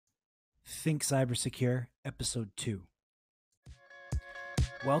Think Cybersecure, Episode 2.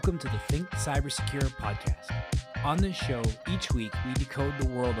 Welcome to the Think Cybersecure podcast. On this show, each week we decode the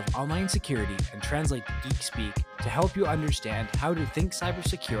world of online security and translate the geek speak to help you understand how to think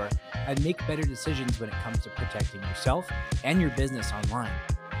cybersecure and make better decisions when it comes to protecting yourself and your business online.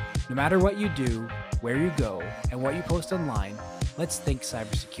 No matter what you do, where you go, and what you post online, let's think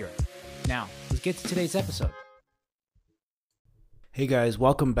cybersecure. Now, let's get to today's episode. Hey guys,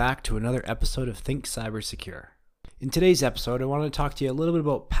 welcome back to another episode of Think Cybersecure. In today's episode, I want to talk to you a little bit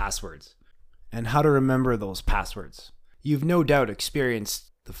about passwords and how to remember those passwords. You've no doubt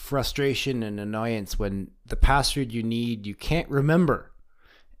experienced the frustration and annoyance when the password you need you can't remember.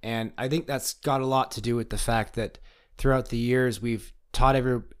 And I think that's got a lot to do with the fact that throughout the years we've taught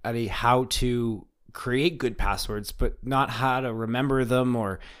everybody how to create good passwords, but not how to remember them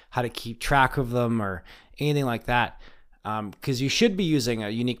or how to keep track of them or anything like that. Because you should be using a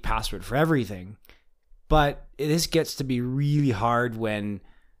unique password for everything, but this gets to be really hard when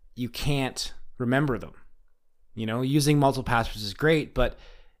you can't remember them. You know, using multiple passwords is great, but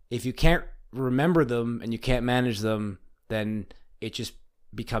if you can't remember them and you can't manage them, then it just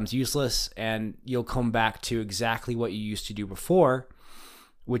becomes useless and you'll come back to exactly what you used to do before,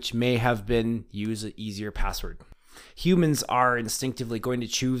 which may have been use an easier password. Humans are instinctively going to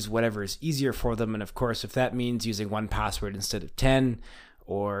choose whatever is easier for them. And of course, if that means using one password instead of 10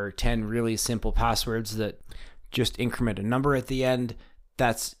 or 10 really simple passwords that just increment a number at the end,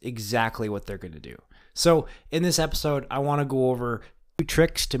 that's exactly what they're going to do. So in this episode, I want to go over 2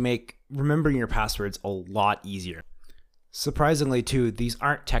 tricks to make remembering your passwords a lot easier. Surprisingly too, these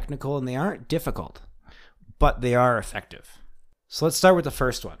aren't technical and they aren't difficult, but they are effective. So let's start with the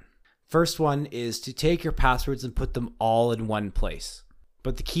first one. First one is to take your passwords and put them all in one place.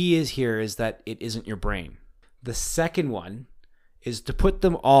 But the key is that it isn't your brain. The second one is to put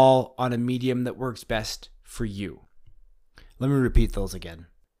them all on a medium that works best for you. Let me repeat those again.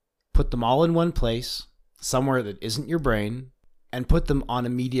 Put them all in one place, somewhere that isn't your brain, and put them on a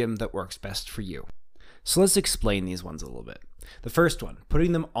medium that works best for you. So let's explain these ones a little bit. The first one,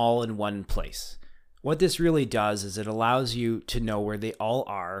 putting them all in one place. What this really does is it allows you to know where they all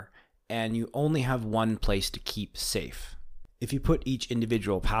are, and you only have one place to keep safe. If you put each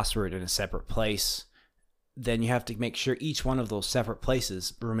individual password in a separate place, then you have to make sure each one of those separate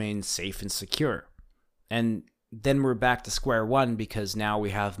places remains safe and secure. And then we're back to square one because now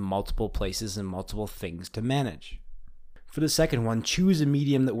we have multiple places and multiple things to manage. For the second one, choose a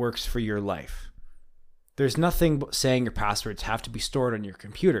medium that works for your life. There's nothing saying your passwords have to be stored on your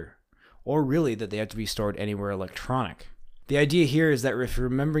computer, or really that they have to be stored anywhere electronic. The idea here is that if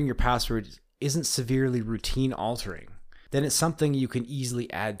remembering your password isn't severely routine altering, then it's something you can easily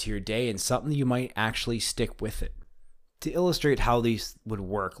add to your day and something you might actually stick with it. To illustrate how these would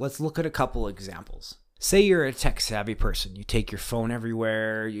work, let's look at a couple examples. Say you're a tech-savvy person. You take your phone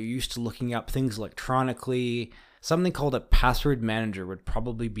everywhere. You're used to looking up things electronically. Something called a password manager would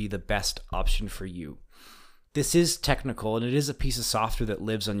probably be the best option for you. This is technical, and it is a piece of software that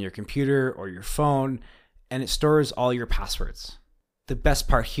lives on your computer or your phone, and it stores all your passwords. The best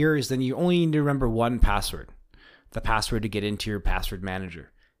part here is then you only need to remember one password, the password to get into your password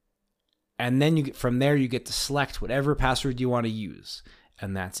manager. And then from there you get to select whatever password you want to use,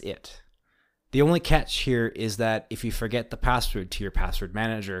 and that's it. The only catch here is that if you forget the password to your password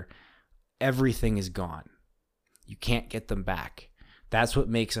manager, everything is gone. You can't get them back. That's what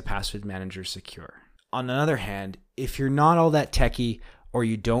makes a password manager secure. On the other hand, if you're not all that techie or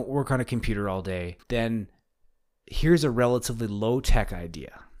you don't work on a computer all day, then here's a relatively low-tech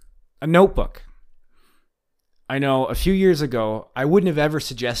idea. A notebook. I know a few years ago, I wouldn't have ever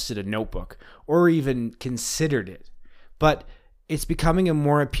suggested a notebook or even considered it, but it's becoming a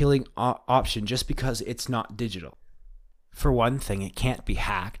more appealing option just because it's not digital. For one thing, it can't be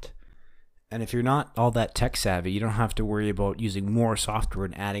hacked. And if you're not all that tech savvy, you don't have to worry about using more software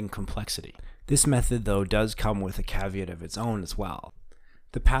and adding complexity. This method, though, does come with a caveat of its own as well.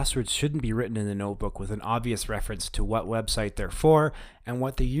 The passwords shouldn't be written in the notebook with an obvious reference to what website they're for and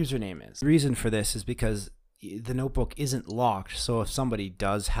what the username is. The reason for this is because the notebook isn't locked, so if somebody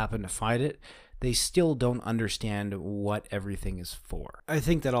does happen to find it, they still don't understand what everything is for. I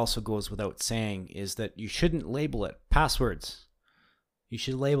think that also goes without saying is that you shouldn't label it passwords. You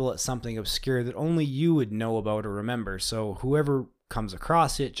should label it something obscure that only you would know about or remember, so whoever comes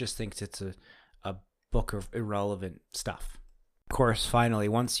across it just thinks it's a book of irrelevant stuff. Of course, finally,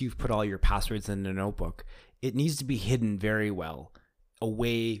 once you've put all your passwords in a notebook, it needs to be hidden very well,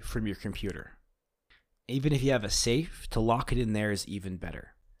 away from your computer. Even if you have a safe, to lock it in there is even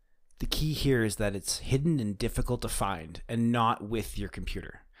better. The key here is that it's hidden and difficult to find, and not with your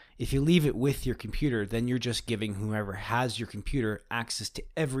computer. If you leave it with your computer, then you're just giving whoever has your computer access to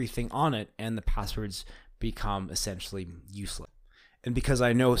everything on it, and the passwords become essentially useless. And because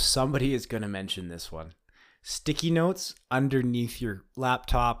I know somebody is going to mention this one, sticky notes underneath your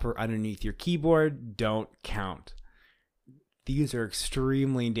laptop or underneath your keyboard don't count. These are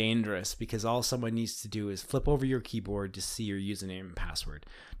extremely dangerous because all someone needs to do is flip over your keyboard to see your username and password.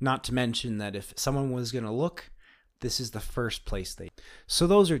 Not to mention that if someone was going to look, this is the first place they... So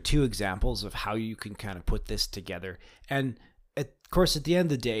those are two examples of how you can kind of put this together. And of course, at the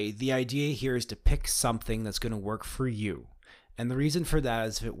end of the day, the idea here is to pick something that's going to work for you. And the reason for that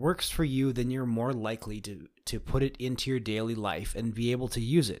is if it works for you, then you're more likely to put it into your daily life and be able to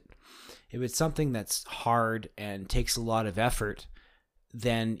use it. If it's something that's hard and takes a lot of effort,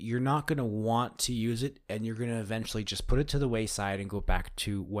 then you're not going to want to use it, and you're going to eventually just put it to the wayside and go back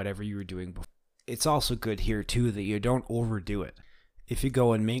to whatever you were doing before. It's also good here too that you don't overdo it. If you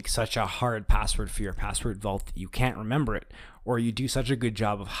go and make such a hard password for your password vault that you can't remember it, or you do such a good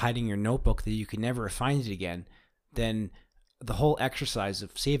job of hiding your notebook that you can never find it again, then the whole exercise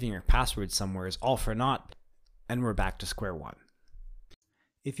of saving your password somewhere is all for naught, and we're back to square one.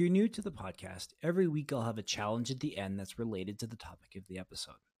 If you're new to the podcast, every week I'll have a challenge at the end that's related to the topic of the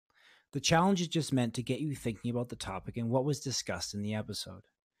episode. The challenge is just meant to get you thinking about the topic and what was discussed in the episode.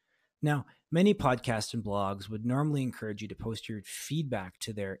 Now, many podcasts and blogs would normally encourage you to post your feedback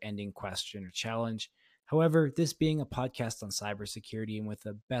to their ending question or challenge. However, this being a podcast on cybersecurity and with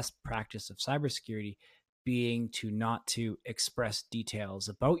the best practice of cybersecurity being not to express details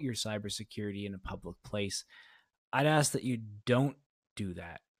about your cybersecurity in a public place, I'd ask that you don't do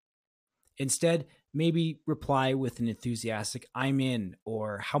that. Instead, maybe reply with an enthusiastic "I'm in"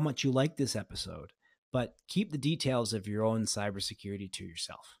 or how much you like this episode, but keep the details of your own cybersecurity to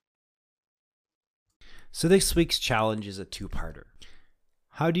yourself. So this week's challenge is a two-parter.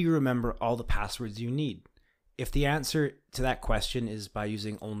 How do you remember all the passwords you need? If the answer to that question is by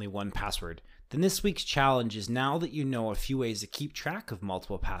using only one password, then this week's challenge is, now that you know a few ways to keep track of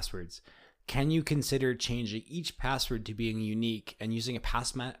multiple passwords, can you consider changing each password to being unique and using a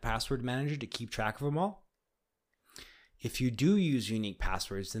password manager to keep track of them all? If you do use unique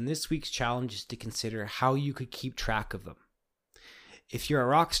passwords, then this week's challenge is to consider how you could keep track of them. If you're a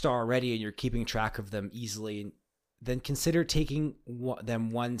rock star already and you're keeping track of them easily, then consider taking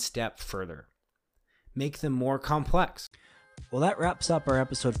them one step further. Make them more complex. Well, that wraps up our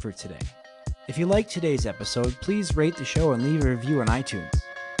episode for today. If you liked today's episode, please rate the show and leave a review on iTunes.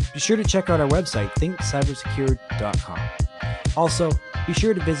 Be sure to check out our website, thinkcybersecure.com. Also, be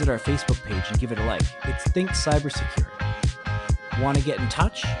sure to visit our Facebook page and give it a like. It's Think Cybersecure. Want to get in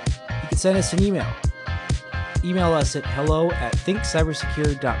touch? You can send us an email. Email us at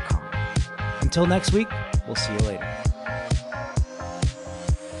hello@thinkcybersecure.com. Until next week, we'll see you later.